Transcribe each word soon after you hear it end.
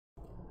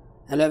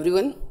Hello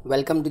everyone,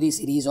 welcome to the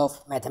series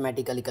of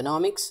Mathematical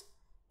Economics.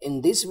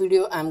 In this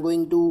video, I am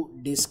going to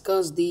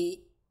discuss the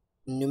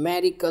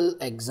numerical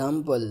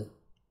example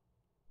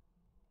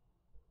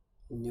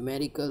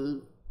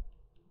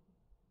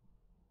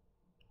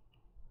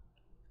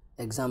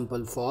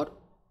for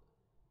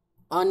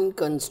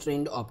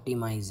unconstrained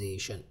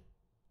optimization.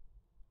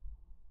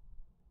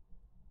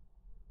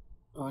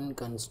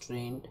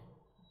 Unconstrained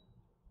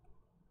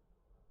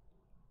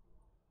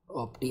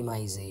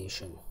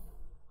optimization.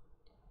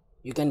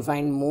 You can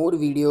find more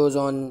videos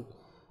on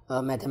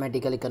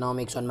mathematical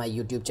economics on my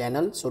YouTube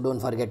channel, so don't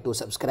forget to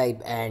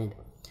subscribe and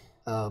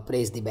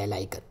press the bell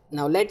icon.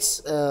 Now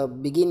let's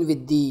begin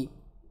with the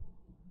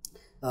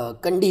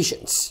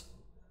conditions.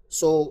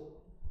 So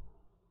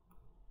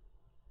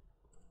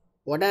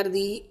what are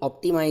the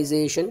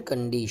optimization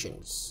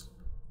conditions?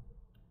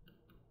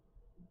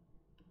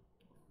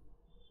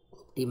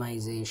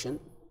 Optimization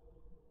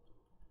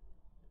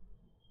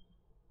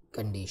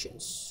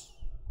conditions.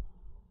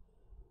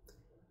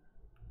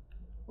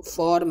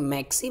 For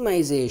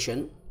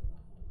maximization,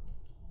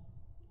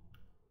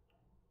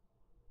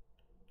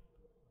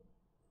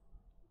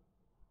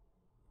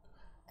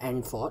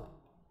 and for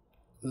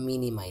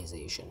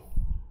minimization.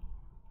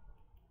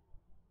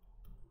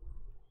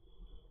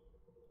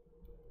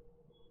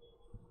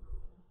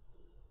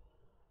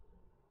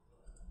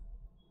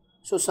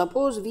 So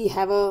suppose we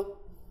have a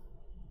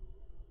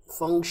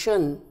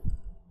function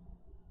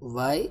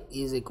y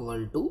is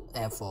equal to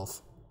f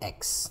of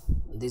x.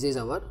 This is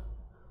our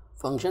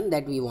function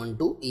that we want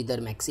to either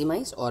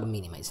maximize or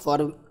minimize.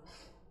 For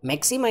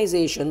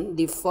maximization,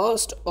 the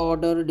first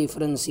order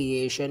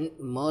differentiation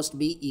must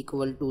be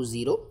equal to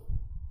 0.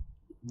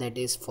 That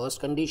is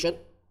first condition.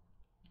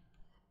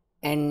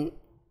 And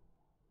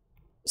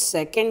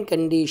second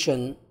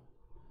condition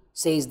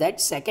says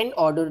that second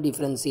order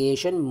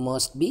differentiation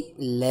must be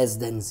less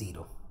than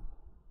 0.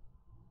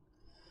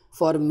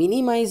 For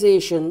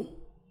minimization,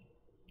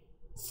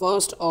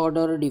 first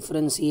order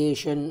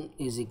differentiation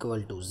is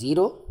equal to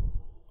 0.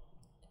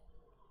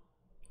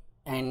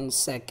 And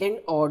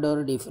second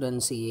order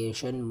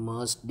differentiation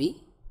must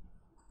be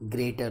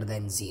greater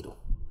than 0.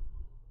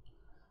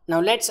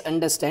 Now let's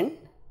understand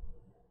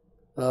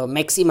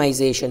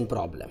maximization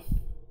problem.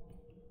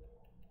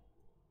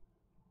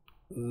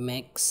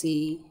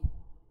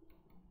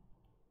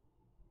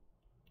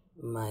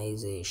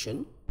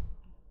 Maximization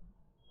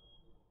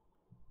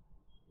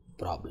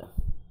problem.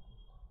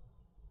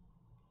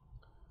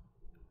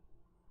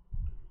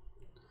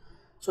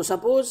 So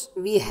suppose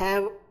we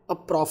have a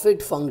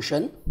profit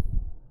function.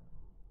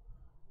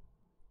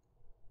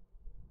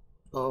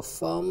 A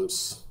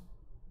firm's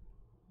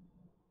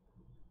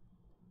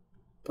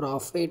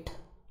profit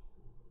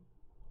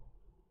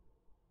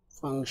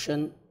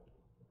function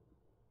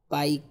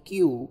pi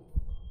q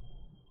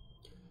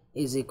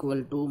is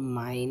equal to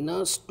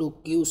minus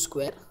 2q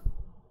square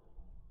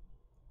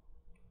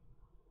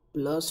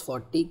plus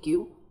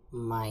 40q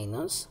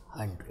minus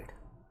 100.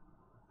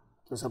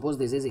 So suppose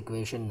this is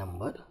equation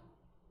number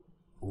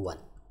 1.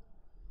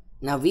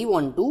 Now we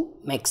want to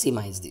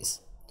maximize this.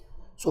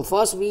 So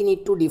first we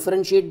need to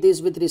differentiate this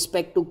with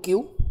respect to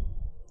q.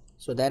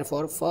 So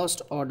therefore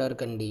first order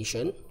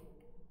condition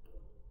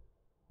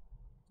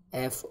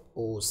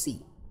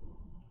FOC.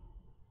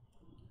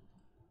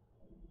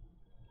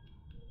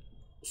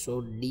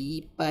 So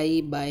d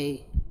pi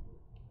by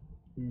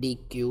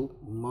dq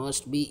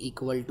must be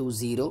equal to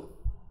 0.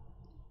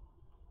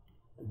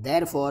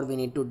 Therefore we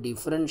need to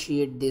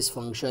differentiate this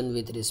function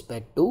with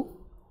respect to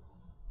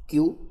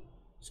q.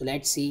 So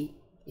let's see,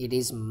 it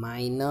is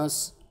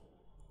minus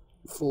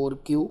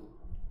 4q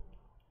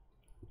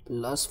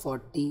plus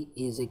 40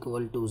 is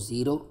equal to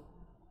 0.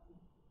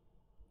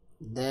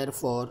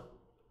 Therefore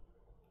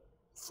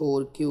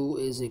 4q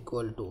is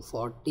equal to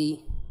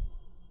 40.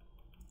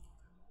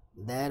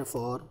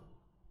 Therefore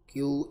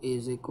q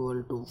is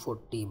equal to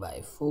 40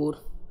 by 4.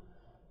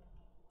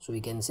 So we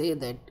can say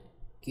that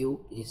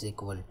q is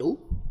equal to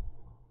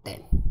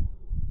 10.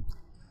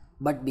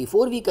 But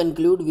before we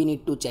conclude, we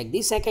need to check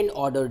the second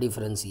order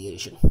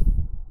differentiation.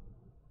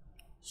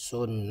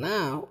 So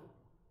now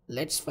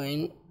let's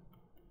find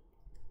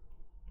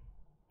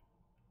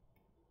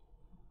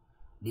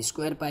d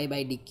square pi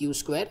by dq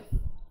square,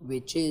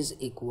 which is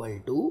equal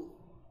to,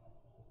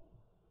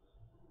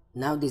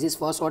 now this is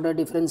first order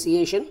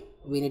differentiation.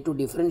 We need to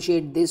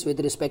differentiate this with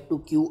respect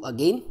to q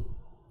again,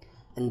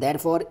 and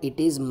therefore it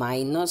is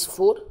minus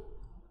 4.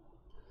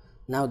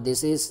 Now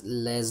this is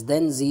less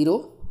than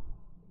 0.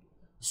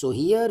 So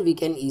here we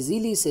can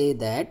easily say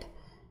that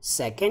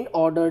second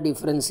order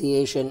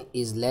differentiation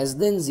is less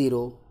than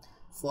 0.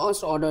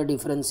 First order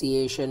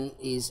differentiation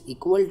is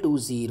equal to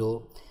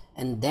 0,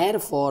 and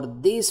therefore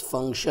this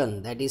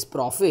function, that is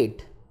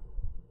profit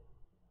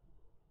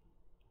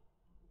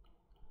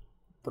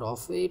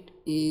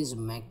is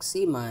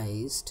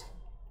maximized.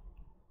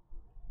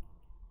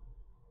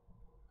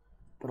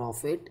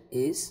 Profit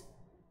is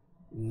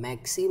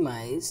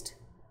maximized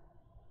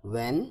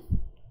when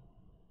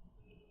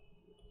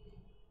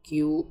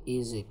q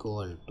is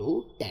equal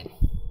to 10.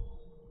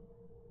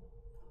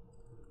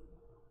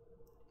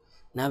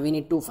 Now we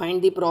need to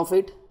find the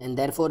profit, and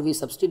therefore we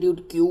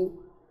substitute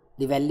Q,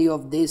 the value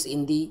of this,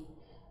 in the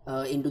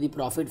into the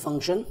profit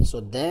function. So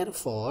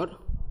therefore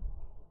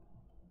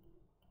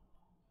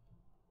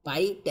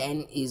pi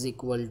 10 is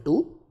equal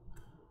to,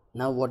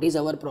 now what is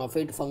our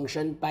profit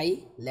function pi?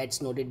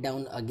 Let's note it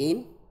down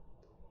again.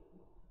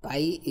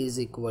 Pi is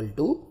equal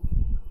to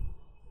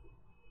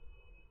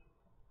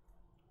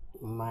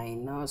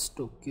minus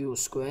 2q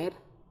square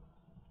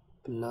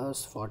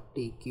plus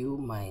 40q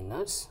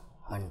minus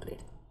 100.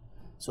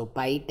 So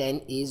pi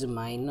 10 is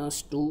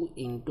minus 2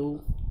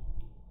 into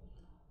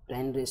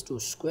 10 raised to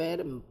square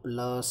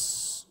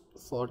plus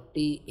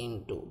 40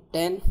 into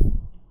 10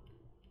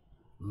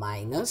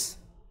 minus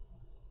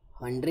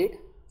 100.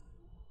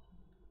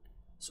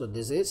 So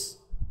this is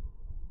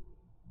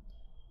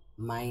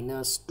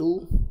minus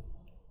 2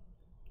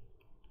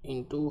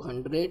 into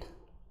 100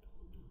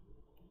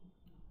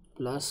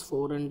 plus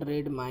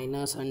 400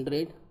 minus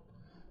 100.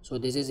 So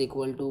this is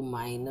equal to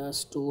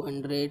minus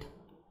 200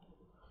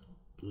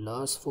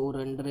 plus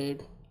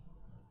 400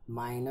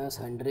 minus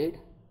 100.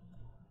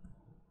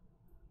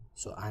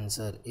 So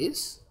answer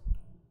is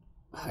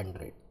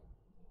 100.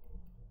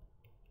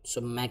 So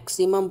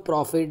maximum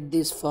profit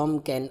this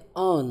firm can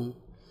earn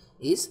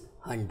is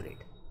 100.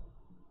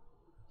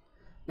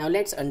 Now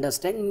let's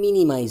understand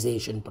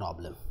minimization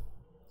problem.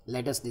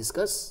 Let us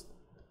discuss.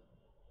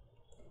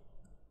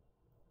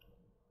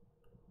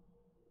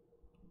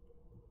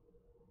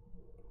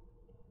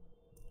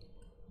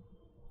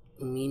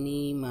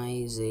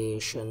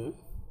 Minimization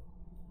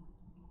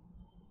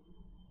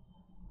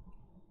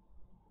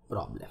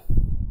problem.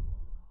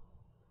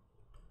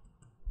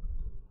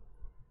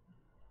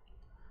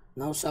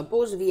 Now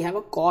suppose we have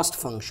a cost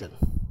function.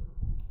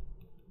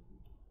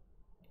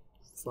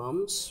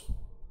 Firm's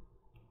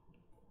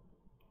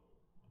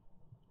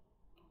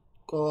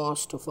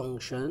cost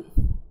function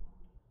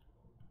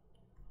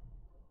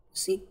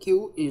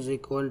CQ is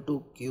equal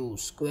to Q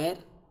square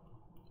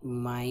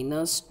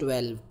minus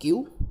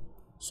 12Q,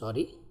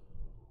 sorry,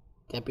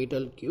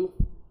 capital Q,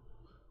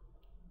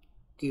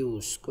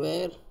 Q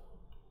square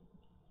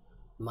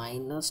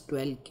minus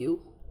 12Q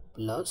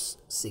plus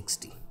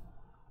 60.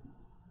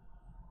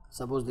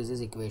 Suppose this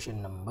is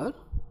equation number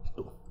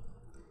 2.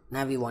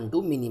 Now we want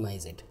to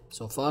minimize it.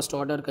 So first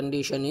order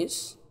condition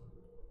is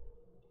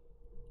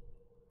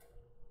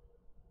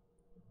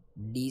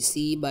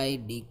dc by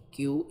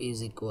dq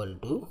is equal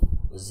to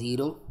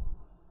 0.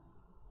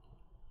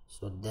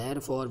 So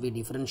therefore we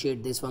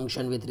differentiate this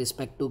function with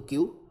respect to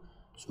q.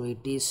 So it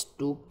is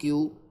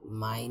 2q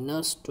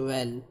minus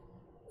 12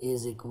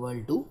 is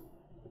equal to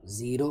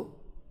 0.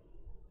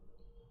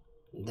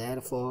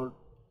 Therefore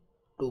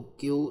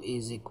 2q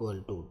is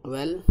equal to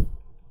 12.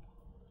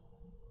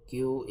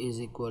 Q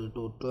is equal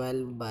to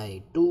 12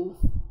 by 2.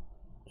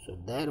 So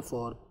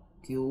therefore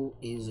q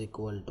is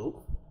equal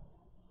to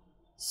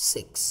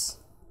 6.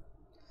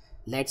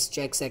 Let's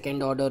check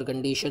second order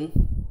condition.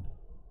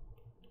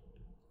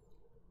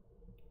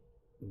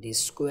 D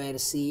square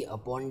c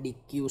upon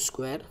dq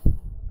square.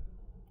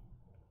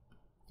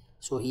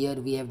 So here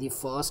we have the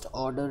first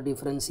order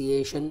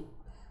differentiation.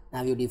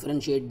 Now you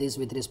differentiate this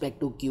with respect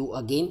to q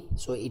again.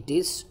 So it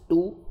is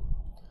 2,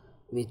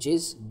 which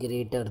is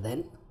greater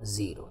than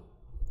 0.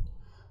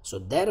 So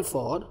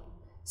therefore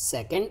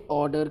second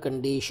order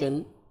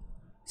condition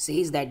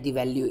says that the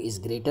value is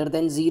greater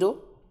than 0.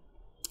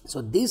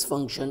 So this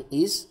function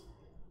is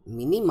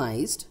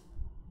minimized.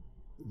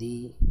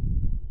 The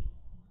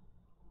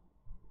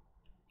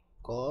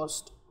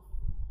cost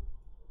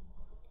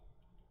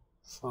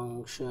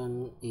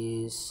function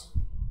is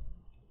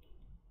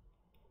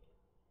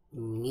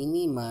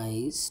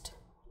minimized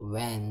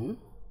when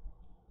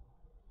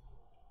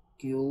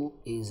q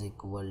is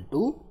equal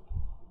to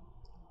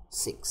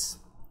 6.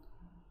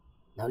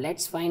 Now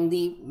let's find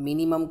the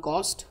minimum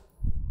cost.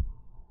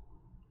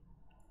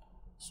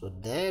 So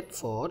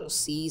therefore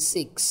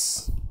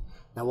C6.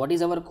 Now what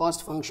is our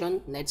cost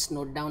function? Let's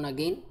note down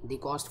again the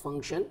cost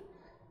function.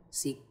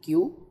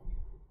 CQ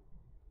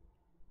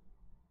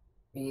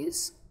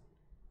is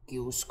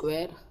q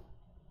square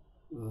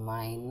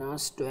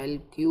minus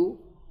 12q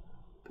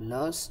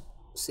plus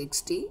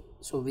 60.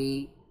 So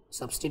we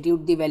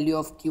substitute the value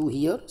of q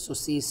here. So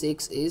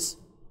C6 is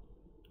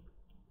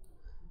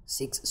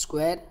 6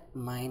 square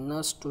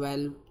minus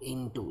 12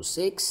 into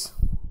 6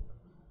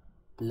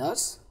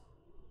 plus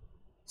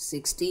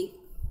 60.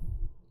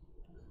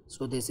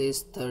 So this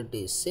is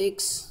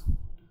 36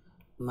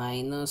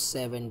 minus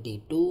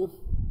 72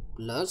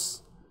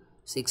 plus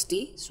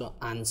 60. So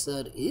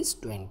answer is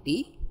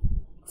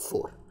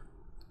 24.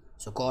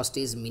 So cost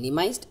is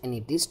minimized and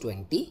it is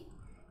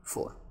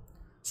 24.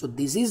 So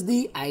this is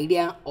the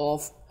idea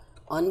of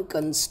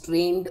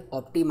unconstrained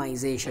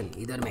optimization,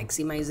 either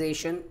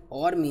maximization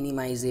or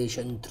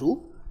minimization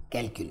through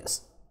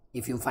calculus.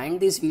 If you find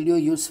this video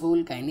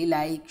useful, kindly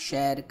like,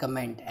 share,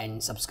 comment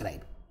and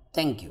subscribe.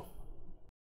 Thank you.